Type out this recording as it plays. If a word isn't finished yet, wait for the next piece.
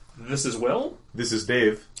This is Will. This is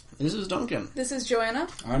Dave. This is Duncan. This is Joanna.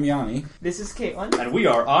 I'm Yanni. This is Caitlin. And we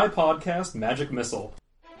are iPodcast Magic Missile.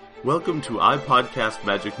 Welcome to iPodcast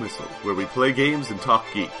Magic Missile, where we play games and talk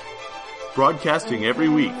geek. Broadcasting every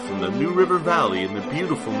week from the New River Valley in the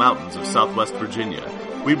beautiful mountains of Southwest Virginia,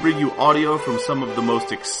 we bring you audio from some of the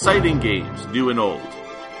most exciting games, new and old.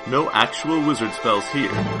 No actual wizard spells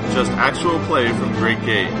here, just actual play from great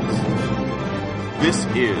games. This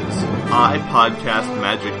is iPodcast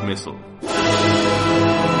Magic Missile.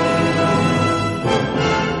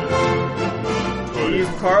 Steve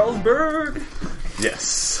Carlsberg.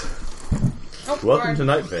 Yes. Oh, Welcome to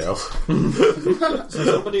Night Vale. So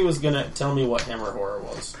somebody was going to tell me what Hammer Horror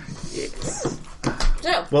was.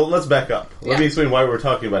 So, Well, let's back up. Let me explain why we're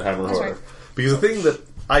talking about Hammer That's Horror. right. Because the thing that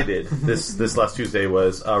I did this last Tuesday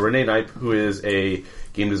was Renee Knipe, who is a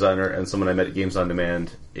game designer and someone I met at Games on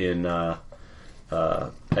Demand in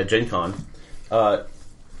at Gen Con,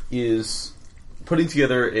 is putting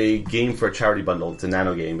together a game for a charity bundle. It's a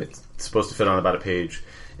nano game. It's supposed to fit on about a page.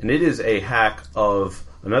 And it is a hack of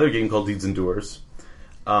another game called Deeds and Doers.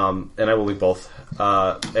 And I will link both.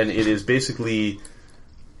 And it is basically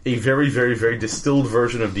a very, very, very distilled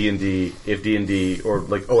version of D&D, if D&D, or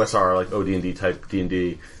like OSR, like OD&D type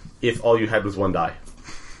D&D, if all you had was one die.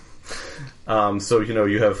 So,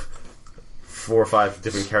 you have 4 or 5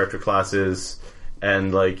 different character classes,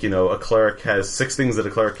 and a cleric has 6 things that a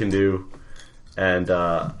cleric can do, and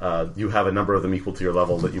you have a number of them equal to your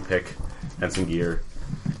level that you pick, and some gear.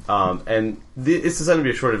 It's designed to be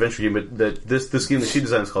a short adventure game, but this game that she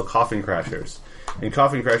designed is called Coffin Crashers. And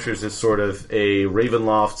Coffin Crashers is sort of a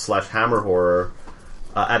Ravenloft / Hammer Horror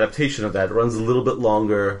adaptation of that. It runs a little bit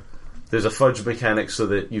longer. There's a fudge mechanic so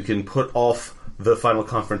that you can put off the final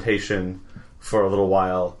confrontation for a little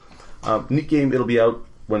while. Neat game. It'll be out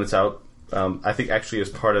when it's out. I think actually as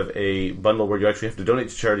part of a bundle where you actually have to donate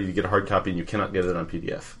to charity to get a hard copy and you cannot get it on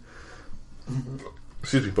PDF.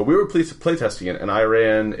 Excuse me. But we were playtesting it, and I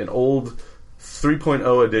ran an old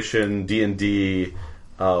 3.0 edition D&D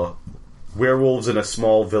werewolves in a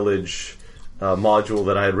small village module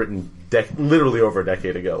that I had written literally over a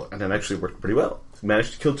decade ago, and it actually worked pretty well.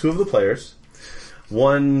 Managed to kill 2 of the players.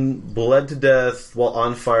 One bled to death while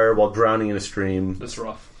on fire while drowning in a stream. That's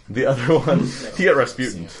rough. The other one, he got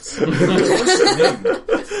Rasputin.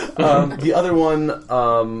 The other one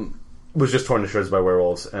was just torn to shreds by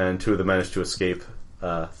werewolves, and 2 of them managed to escape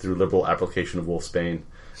through liberal application of wolfsbane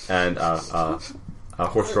and a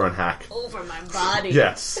horse-drawn hack. over my body.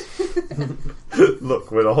 Yes. Look,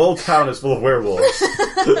 when a whole town is full of werewolves,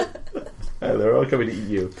 and they're all coming to eat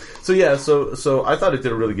you. So yeah, so I thought it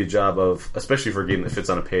did a really good job of, especially for a game that fits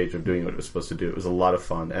on a page, of doing what it was supposed to do. It was a lot of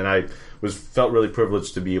fun, and I felt really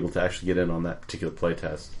privileged to be able to actually get in on that particular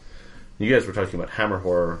playtest. You guys were talking about Hammer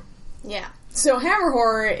Horror. Yeah. So Hammer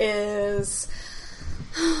Horror is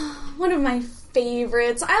one of my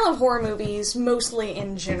favorites. I love horror movies, mostly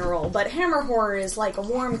in general, but Hammer Horror is like a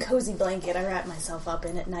warm, cozy blanket I wrap myself up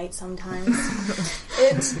in at night sometimes.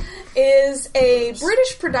 It is a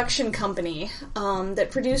British production company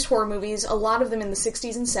that produced horror movies, a lot of them in the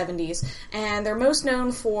 60s and 70s, and they're most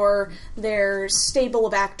known for their stable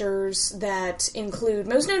of actors that include,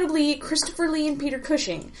 most notably, Christopher Lee and Peter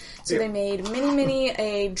Cushing. So they made many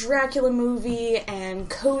a Dracula movie and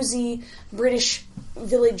cozy British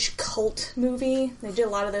village cult movie. They did a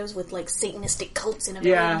lot of those with like Satanistic cults in a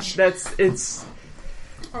village. Yeah, it's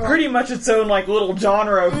pretty much its own like little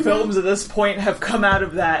genre of films at this point have come out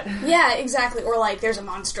of that. Yeah, exactly. Or like There's a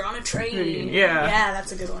Monster on a Train. Yeah. Yeah,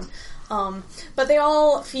 that's a good one. But they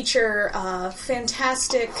all feature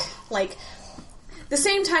fantastic, like, the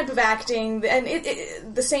same type of acting,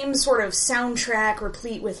 and the same sort of soundtrack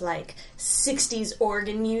replete with like 60s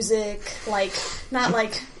organ music, like, not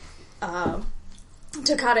like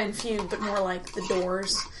Toccata and Fugue, but more like The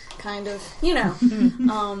Doors, kind of,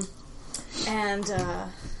 and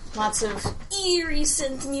lots of eerie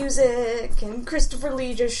synth music, and Christopher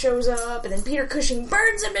Lee just shows up, and then Peter Cushing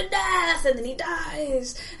burns him to death, and then he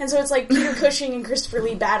dies, and so it's like Peter Cushing and Christopher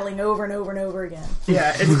Lee battling over and over and over again.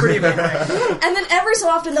 Yeah, it's pretty amazing. And then every so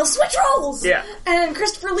often they'll switch roles! Yeah. And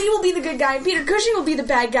Christopher Lee will be the good guy, and Peter Cushing will be the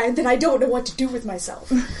bad guy, and then I don't know what to do with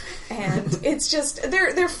myself. And it's just,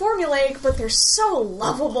 they're formulaic, but they're so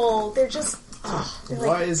lovable. They're just, they're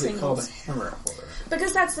Why like is it singles. called Hammer Horror?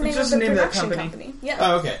 Because that's the name Just of the the name of that production company. company. Yeah.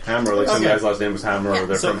 Oh, okay. Hammer, like some Okay. guy's last name was Hammer, Yeah. or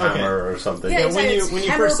they're So, from okay. Hammer or something. Yeah, Yeah, exactly. when you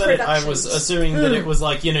Hammer first said it, I was Productions. assuming that it was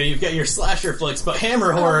like, you've got your slasher flicks, but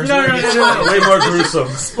Hammer Horror is No, where no, it no, gets no. Way more gruesome.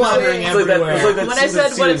 splattering It's like that- everywhere. it's like that When I scene- that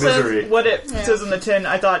said scene what in it says, Misery. what it says in the tin,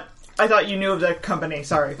 I thought you knew of the company.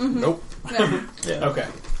 Sorry. Nope. Yeah. Yeah. Okay.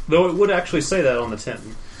 Though it would actually say that on the tin.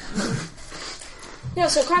 Yeah,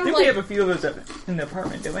 so I kind of think like... we have a few of those in the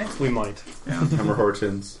apartment, don't we? We might. Hammer Horror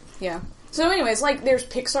Tins. Yeah. So anyways, like, there's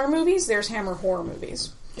Pixar movies, there's Hammer horror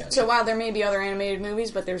movies. Gotcha. So while there may be other animated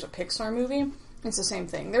movies, but there's a Pixar movie, it's the same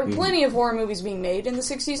thing. There were plenty of horror movies being made in the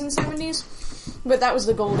 60s and 70s, but that was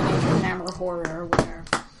the golden age of Hammer horror, where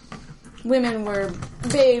women were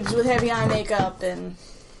babes with heavy eye makeup, and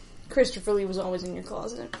Christopher Lee was always in your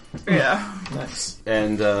closet. Yeah. Nice.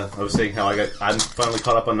 And I was saying how I'm finally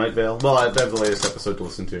caught up on Night Vale. Well, I have the latest episode to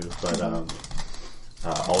listen to, but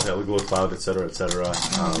All Hail the Glow Cloud, etc., etc.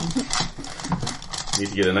 Need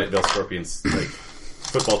to get a Night Vale Scorpions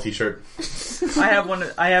football T-shirt. I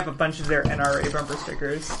have a bunch of their NRA bumper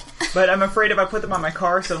stickers, but I'm afraid if I put them on my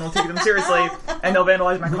car, someone will take them seriously and they'll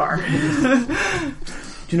vandalize my car.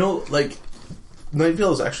 Do you know, Night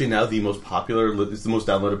Vale is actually now the most popular, it's the most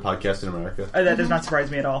downloaded podcast in America. That does not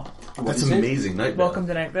surprise me at all. That's amazing. Night Vale. Welcome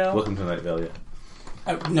to Night Vale. Welcome to Night Vale,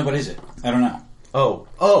 yeah. No, what is it? I don't know.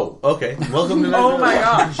 Oh, okay. Welcome to Night Vale. Oh my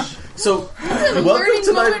gosh. So, learning welcome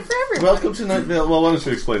to moment for everybody. Welcome to Night Vale. Well, why don't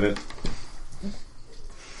you explain it?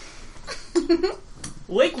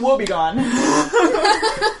 Lake Woebegone.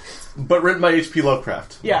 But written by H.P.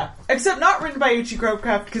 Lovecraft. Yeah, except not written by H.P.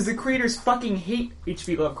 Lovecraft because the creators fucking hate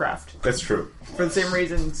H.P. Lovecraft That's true. for the same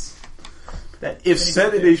reasons that If many set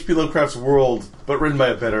in people do. H.P. Lovecraft's world, but written by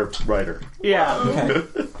a better writer. Yeah. Okay.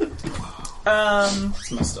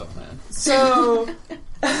 It's messed up, man. So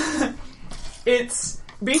it's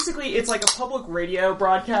like a public radio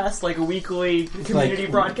broadcast, like a weekly community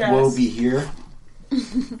broadcast. Woe be here.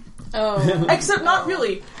 Oh. Except not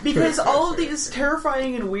really, because all of these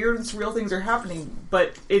terrifying and weird and surreal things are happening,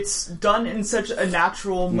 but it's done in such a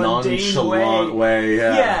natural, mundane Nonchalant way,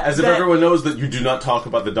 yeah. Yeah, As if that- everyone knows that you do not talk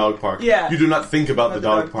about the dog park. Yeah. You do not think about the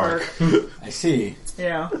dog park. I see.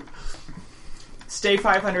 Yeah. Stay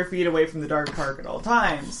 500 feet away from the dog park at all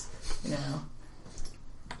times. You know.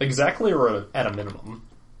 Exactly, or at a minimum?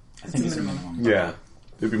 I think it's a minimum. Yeah.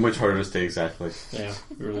 It'd be much harder to stay exactly. Yeah,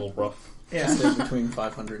 we were a little rough. Yeah. Stay between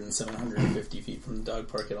 500 and 750 feet from the dog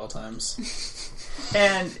park at all times.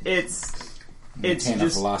 And it's Maintain a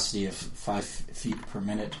just velocity of 5 feet per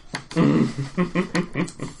minute.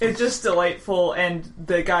 it's just delightful, and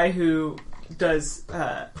the guy who does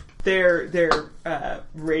their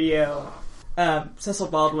radio, Cecil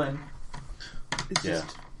Baldwin, is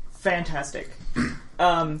just fantastic.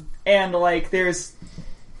 And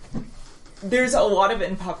there's a lot of it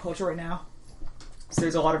in pop culture right now. So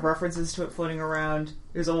there's a lot of references to it floating around.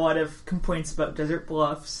 There's a lot of complaints about Desert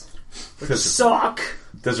Bluffs, which suck.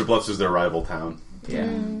 Desert Bluffs is their rival town. Yeah.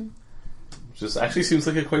 Just actually seems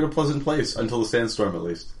like quite a pleasant place, until the sandstorm at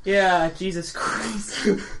least. Yeah, Jesus Christ.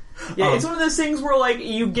 Yeah, it's one of those things where,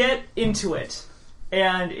 you get into it,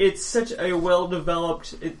 and it's such a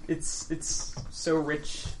well-developed, it's so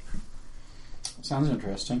rich. Sounds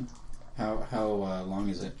interesting. How long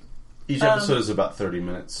is it? Each episode is about 30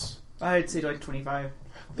 minutes. I'd say 25.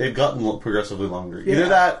 They've gotten progressively longer. Yeah. Either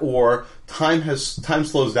that, or time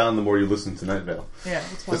slows down the more you listen to Night Vale. Yeah,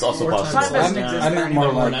 it's That's possible. also possible. Time doesn't exist I meant anymore.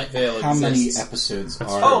 more like Night Vale how many exists. episodes are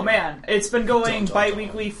Oh man, it's been going Don't.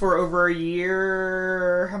 bi-weekly for over a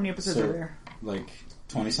year. How many episodes So- are there? like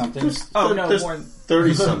 20-something? Oh no, There's more than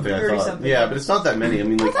 30-something, I 30-something. thought. Yeah, but it's not that many. I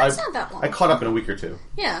mean, that's not that long. I caught up in a week or two.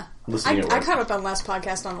 Yeah. Listening at I work. caught up on last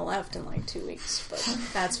podcast on the left in 2 weeks, but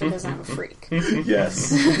that's because I'm a freak.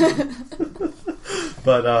 Yes.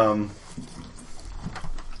 But,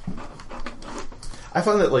 I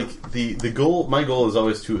find that, my goal is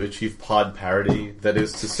always to achieve pod parity. That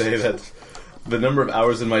is to say that the number of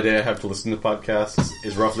hours in my day I have to listen to podcasts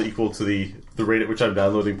is roughly equal to the rate at which I'm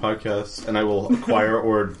downloading podcasts, and I will acquire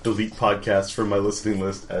or delete podcasts from my listening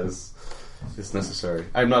list as is necessary.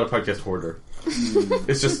 I'm not a podcast hoarder.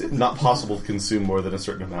 It's just not possible to consume more than a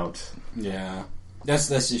certain amount. Yeah. That's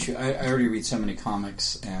the issue. I already read so many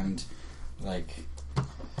comics and,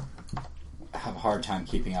 have a hard time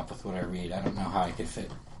keeping up with what I read. I don't know how I could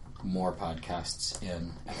fit more podcasts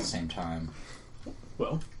in at the same time.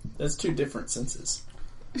 Well, that's two different senses.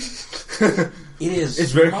 It is.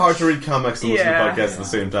 It's very hard to read comics and listen to Yeah. podcasts at the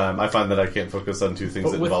same time. I find that I can't focus on two things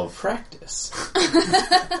But that with involve... practice.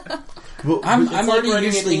 Well, I'm It's like already writing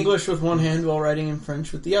in usually English with one hand while writing in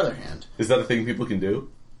French with the other hand. is that a thing people can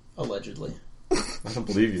do? Allegedly. I don't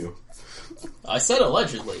believe you. I said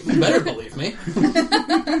allegedly. You better believe me. Yeah,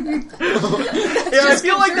 I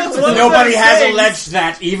feel like that's one Nobody of those has things. alleged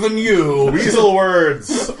that, even you. Weasel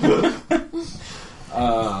words!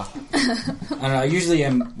 I don't know. I usually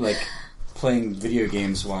am playing video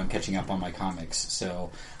games while I'm catching up on my comics,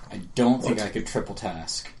 so I don't think I could triple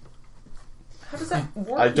task. How does that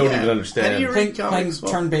work? I don't Yeah. even understand. How do you read Playing comics?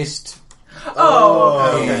 turn-based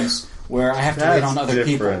Oh, okay. games where I have to wait on other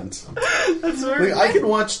different. That's weird. Like, I can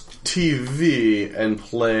watch TV and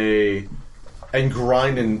play and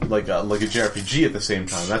grind in like a JRPG at the same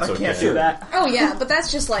time. That's I okay. can't do that. Oh yeah, but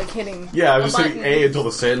that's just like hitting. Yeah, I'm a just hitting button. A until the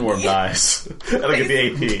sandworm dies, and I get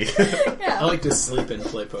the AP. Yeah. I like to sleep and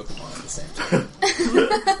play Pokemon at the same time.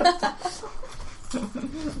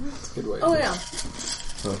 It's a good way. Oh yeah.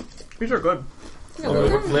 These are good. Yeah, What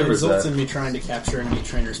well, flavor is results that? in me trying to capture enemy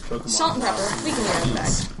trainers' Pokemon. Salt and pepper. We can get it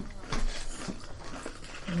back.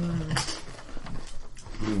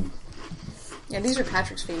 Yeah, these are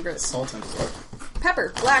Patrick's favorites. Salt and pepper.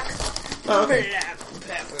 Pepper, black. Oh, okay. Black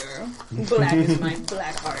pepper. Black is my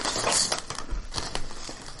black heart.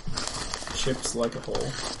 Chips like a hole.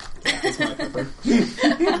 That's my pepper.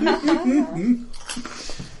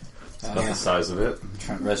 That's the size of it.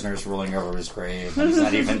 Trent Reznor's rolling over his grave. And he's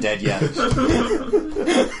not even dead yet. Dun,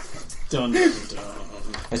 dun, dun.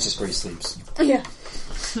 That's just where he sleeps. Yeah,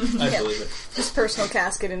 I believe it. his personal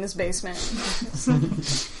casket in his basement.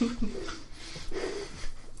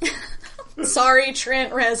 Sorry,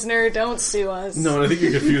 Trent Reznor, don't sue us. No, and I think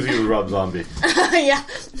you're confusing it with Rob Zombie. Yeah.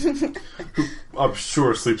 I'm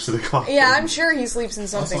sure sleeps in the coffin. Yeah, I'm sure he sleeps in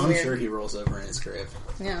something Also, I'm weird. sure he rolls over in his grave.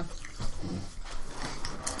 Yeah.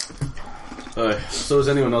 So has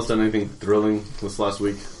anyone else done anything thrilling this last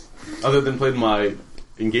week? Other than played my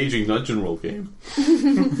engaging dungeon roll game.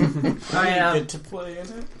 I am. Good to play in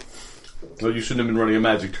it. Well, you shouldn't have been running a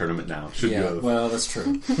magic tournament now. Should you Yeah, have? well, that's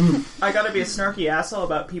true. I got to be a snarky asshole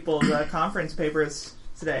about people's conference papers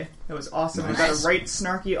today. It was awesome. I got to write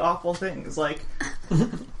snarky, awful things like,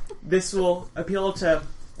 this will appeal to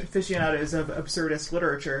aficionados of absurdist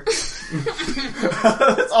literature.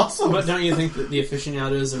 That's awesome. But don't you think that the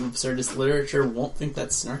aficionados of absurdist literature won't think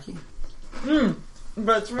that's snarky?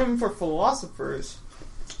 But it's room for philosophers,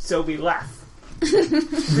 so we laugh.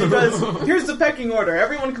 Because here's the pecking order: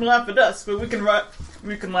 everyone can laugh at us, but we can laugh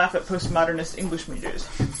at postmodernist English majors.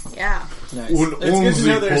 Yeah. Nice. Only It's good to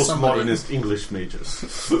know there's somebody. postmodernist English majors.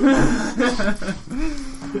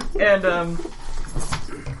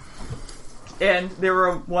 And there were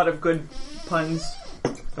a lot of good puns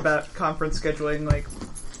about conference scheduling, like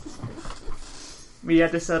we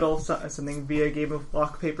had to settle something via a game of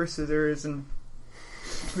rock, paper, scissors, and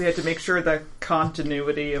we had to make sure the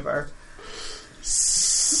continuity of our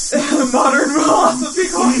modern philosophy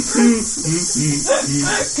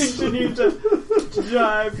conference continued to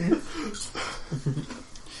jive.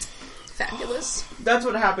 Fabulous. That's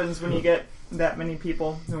what happens when you get that many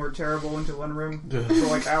people who are terrible into one room for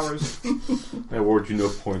like hours. I award you no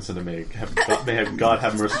points, and may have God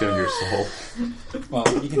have mercy on your soul.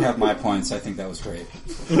 Well, you can have my points. I think that was great.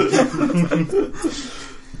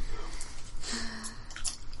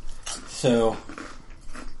 So,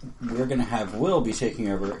 we're going to have Will be taking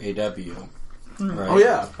over AW. Right? Oh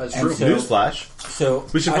yeah, That's And true. so- Newsflash. So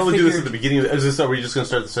We should I probably do this at figured- the beginning. Is this? Are we just going to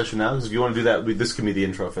start the session now? Because if you want to do that, this can be the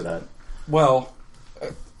intro for that. Well,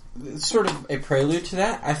 it's sort of a prelude to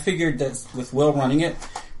that. I figured that with Will running it,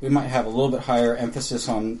 we might have a little bit higher emphasis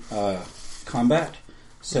on combat.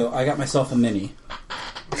 So I got myself a mini.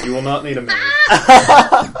 You will not need a mini.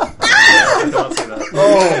 I cannot see that.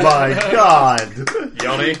 Oh my God!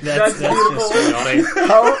 Yoni, That's beautiful. Yoni,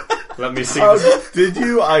 How let me see How this. did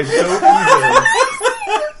you? I don't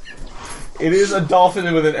even. It is a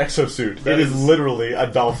dolphin with an exosuit. That It is is- literally a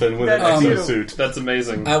dolphin with an That's exosuit. That's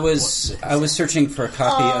amazing. I was searching for a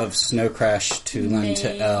copy of Snow Crash to lend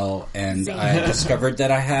to Elle, and I discovered that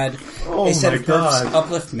I had a set my of Burps God.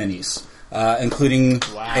 Uplift minis, including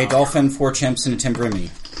a dolphin, 4 chimps, and a Timbrimi.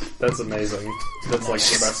 That's amazing. That's like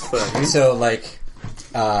the best thing. So,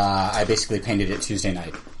 I basically painted it Tuesday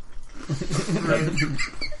night.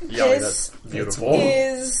 Yoni, This that's beautiful.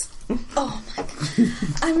 is... Oh my god.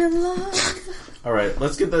 I'm in love. All right,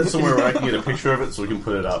 let's get that somewhere where I can get a picture of it so we can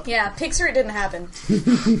put it up. Yeah, Pixar, it didn't happen. No, we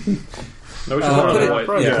should put it put on it- the white.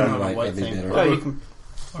 Probably Yeah, put it on on the a white, white that'd be thing. better. Oh, you can.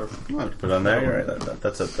 I can put it on there. You're right.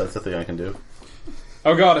 That's a thing I can do.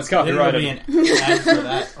 Oh god, it's There'll be copyrighted. an ad for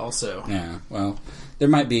that also. Yeah, well, there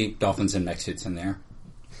might be dolphins and mech suits in there.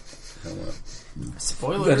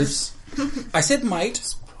 Spoilers. I said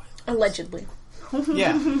might. Allegedly.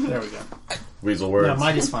 Yeah, there we go. Weasel words. No,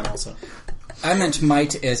 mine is fine also. I meant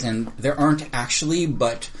might as in there aren't actually,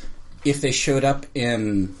 but if they showed up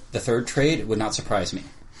in the third trade, it would not surprise me.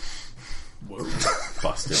 Whoa.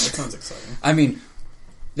 Busted. That sounds exciting. I mean,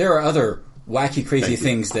 there are other wacky, crazy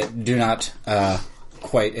things that do not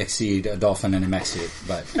quite exceed a dolphin and a mech suit,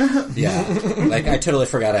 but yeah, I totally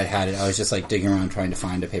forgot I had it. I was just digging around trying to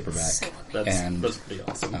find a paperback, and That's pretty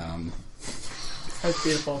awesome. That's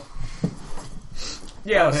beautiful.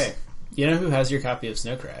 Yeah. Oh, hey. You know who has your copy of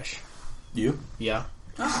Snow Crash? you. Yeah.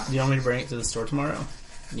 Do you want me to bring it to the store tomorrow?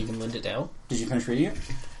 You can lend it out. Did you finish reading it?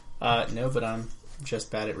 No, but I'm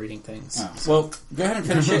just bad at reading things. Oh. Well, go ahead and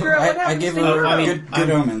finish it. Figure out what I happens gave to her Hero. good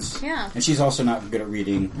omens. Yeah. And she's also not good at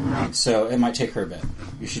reading, so it might take her a bit.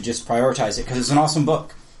 You should just prioritize it, because it's an awesome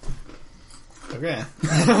book. Okay.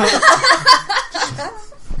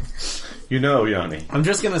 You know, Yanni. I'm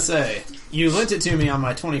just gonna say, you lent it to me on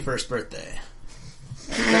my 21st birthday.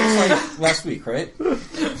 That was like last week, right?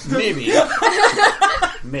 Maybe.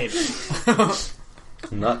 Maybe.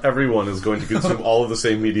 Not everyone is going to consume all of the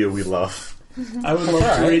same media we love. I would love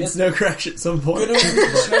to alright. read Snow Crash at some point. Good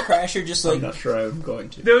omens, Snow Crash are just I'm like, not sure I'm going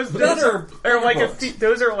to. Those Better are like books.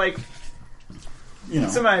 those are like you know.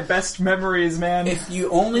 some of my best memories, man. If you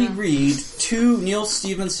only read 2 Neil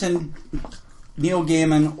Stephenson, Neil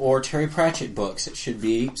Gaiman, or Terry Pratchett books, it should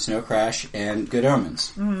be Snow Crash and Good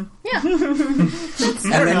Omens. Yeah. And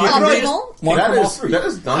then you can read Optimal. one That from all is 3. that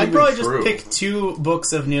is not I'd even probably true. just pick 2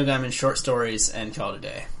 books of Neil Gaiman short stories and call it a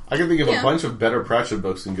day. I can think of Yeah. a bunch of better Pratchett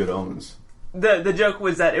books than Good Omens. The joke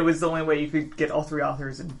was that it was the only way you could get all 3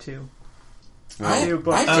 authors into 2. I New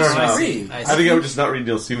book. disagree. I I think I would just not read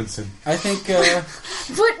Neil Stephenson. I think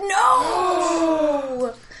But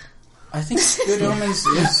no! I think Good Omens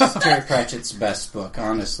is Terry Pratchett's best book,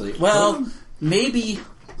 honestly. Well, maybe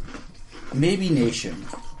Nation.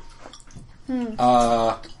 And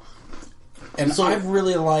So- I've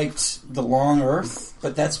really liked The Long Earth,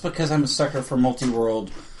 but that's because I'm a sucker for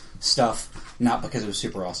multi-world stuff, not because it was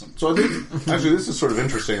super awesome. So I think, actually, this is sort of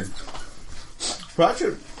interesting.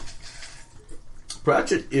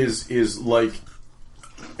 Pratchett is like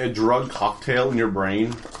a drug cocktail in your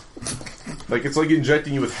brain. Like, it's like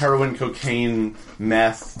injecting you with heroin, cocaine,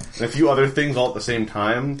 meth, and a few other things all at the same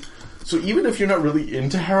time. So even if you're not really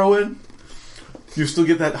into heroin, you still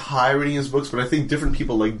get that high reading his books, but I think different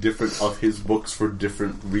people like different of his books for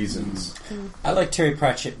different reasons. I like Terry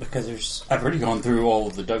Pratchett because I've already gone through all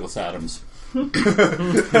of the Douglas Adams. There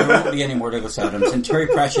won't be any more Douglas Adams, and Terry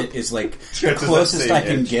Pratchett is like the That's closest the I same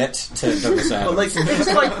can age. get to Douglas Adams. Like,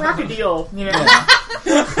 It's like Crocodile, you know.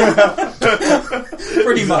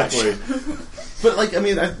 Pretty much. exactly. But, like, I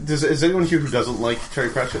mean, is anyone here who doesn't like Terry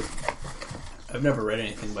Pratchett? I've never read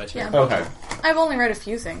anything by Terry. Yeah. Okay. I've only read a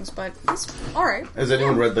few things, but it's alright. Has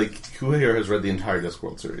anyone read, like, who here has read the entire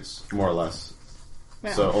Discworld series? More or less.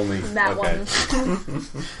 Yeah. So only That okay. one.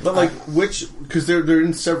 But like which? Because they're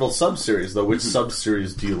in several sub-series though. Which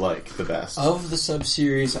sub-series do you like the best? Of the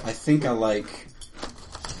sub-series, I think I like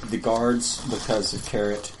The Guards because of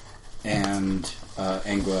Carrot and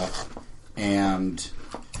Angua, and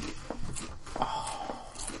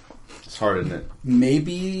It's hard, isn't it?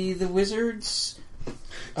 maybe The Wizards.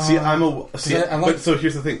 See, I'm a see. I like- but so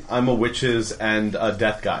here's the thing: I'm a witches and a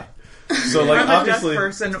death guy. So like I'm a death obviously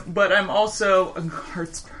person, but I'm also a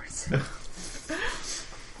guards person.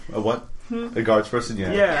 a what? A guards person,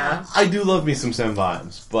 yeah. Yeah. I do love me some Sam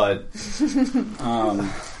vibes, but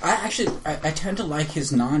I tend to like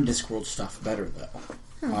his non-Discworld stuff better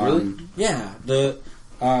though. Really? Yeah.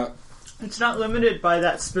 It's not limited by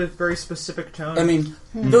that very specific tone. I mean,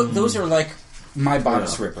 those are like my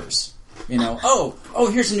bodice rippers. You know,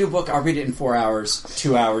 oh, here's a new book. I'll read it in 4 hours,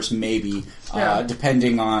 2 hours, maybe, Yeah.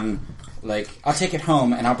 depending on, like, I'll take it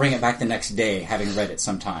home and I'll bring it back the next day, having read it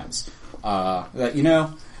sometimes. You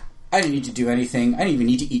know, I didn't need to do anything. I didn't even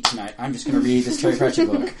need to eat tonight. I'm just going to read this Terry Pratchett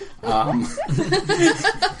book.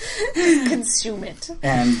 Consume it.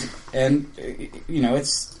 And you know,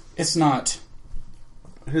 it's not.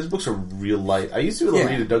 his books are real light. I used to be able to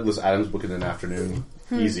Yeah. read a Douglas Adams book in an afternoon,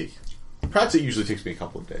 easy. Pratchett usually takes me a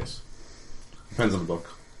couple of days. Depends on the book.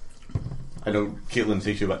 I know Caitlin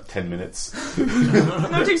takes you about 10 minutes.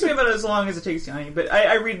 No, it takes me about as long as it takes Yanni, but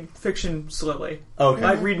I read fiction slowly. Okay.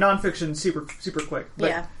 I read nonfiction super quick. But,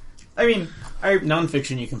 Yeah. I mean,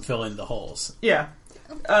 Nonfiction, you can fill in the holes. yeah.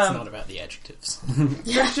 It's not about the adjectives.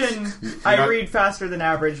 Fiction, I read faster than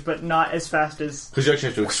average, but not as fast as... Because you actually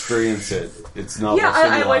have to experience it. It's not Yeah, I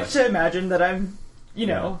stimuli. like to imagine that I'm, you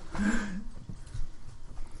know,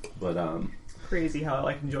 But, crazy how I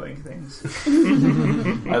like enjoying things.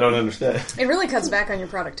 I don't understand. It really cuts back on your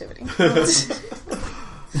productivity.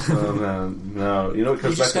 No. You know what You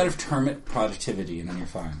comes just back got to term it productivity, and then you're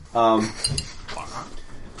fine.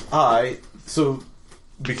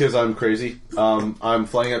 Because I'm crazy, I'm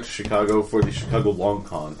flying out to Chicago for the Chicago Long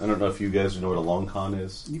Con. I don't know if you guys know what a Long Con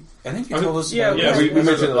is. I think you told us. Yeah, about Yeah, it. we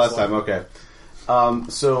mentioned it last time. Okay.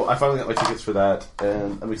 So I finally got my tickets for that,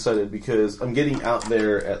 and I'm excited because I'm getting out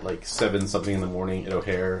there at like 7-something in the morning at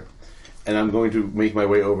O'Hare, and I'm going to make my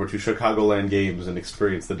way over to Chicagoland Games and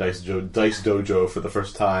experience the Dice Dojo for the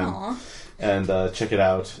first time. Aw. and check it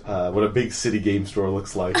out. What a big city game store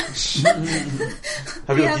looks like. Have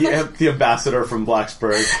the ambassador from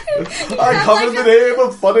Blacksburg. I come in the name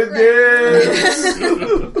of fun and games.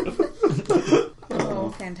 Oh,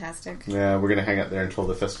 fantastic. Yeah, we're gonna hang out there until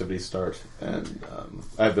the festivities start, and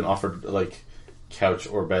I've been offered like couch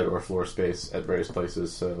or bed or floor space at various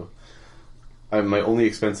places. So my only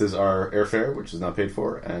expenses are airfare, which is not paid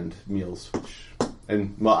for, and meals,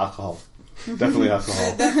 and alcohol. Definitely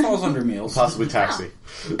alcohol. That falls under meals. Possibly taxi.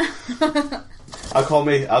 Alcohol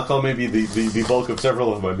may be the bulk of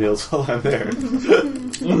several of my meals while I'm there.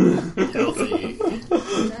 Healthy.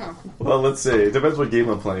 No. Well, let's see. It depends what game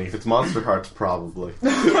I'm playing. If it's Monster Hearts, probably.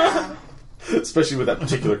 Especially with that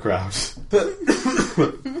particular crowd.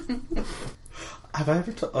 Have I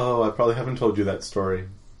ever I probably haven't told you that story.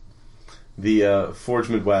 The Forge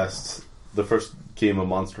Midwest, the first game of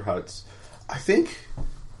Monster Hearts. I think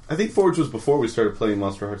Forge was before we started playing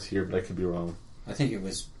Monster Hearts here, but I could be wrong. I think it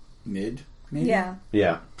was mid, maybe? Yeah.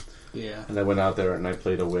 Yeah. Yeah. And I went out there and I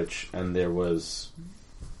played a witch, and there was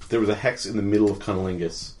a hex in the middle of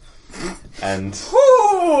Cunnilingus. And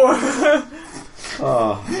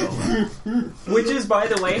Which is, by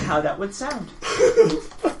the way, how that would sound.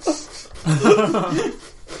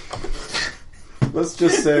 let's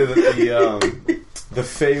just say that the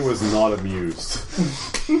Fae was not amused.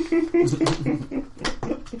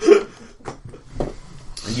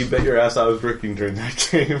 And you bet your ass I was drinking during that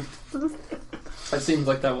game. That seems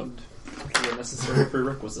like that would be a necessary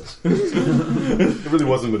prerequisite. It really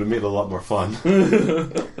wasn't, but it made it a lot more fun.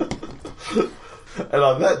 And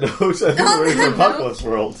on that note, I think we're ready for Apocalypse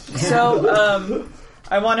World. So,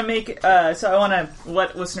 I want to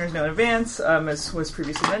let listeners know in advance, as was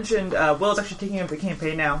previously mentioned, Will's actually taking up the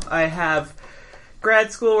campaign now. I have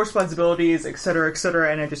grad school responsibilities, etc.,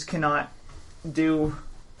 and I just cannot do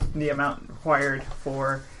the amount required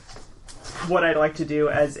for what I'd like to do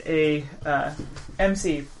as a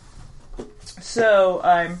MC. So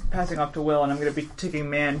I'm passing off to Will, and I'm going to be taking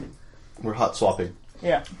Man. We're hot swapping.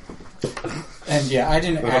 Yeah. And yeah, I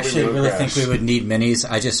didn't We're actually hoping we really don't think crash. we would need minis.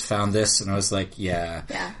 I just found this and I was like, yeah.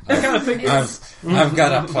 Yeah. I've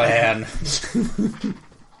got a plan.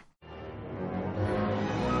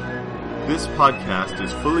 This podcast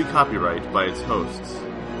is fully copyright by its hosts.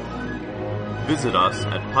 Visit us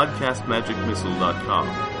at podcastmagicmissile.com.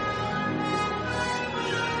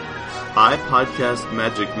 I Podcast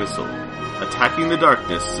Magic Missile, attacking the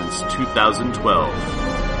darkness since 2012.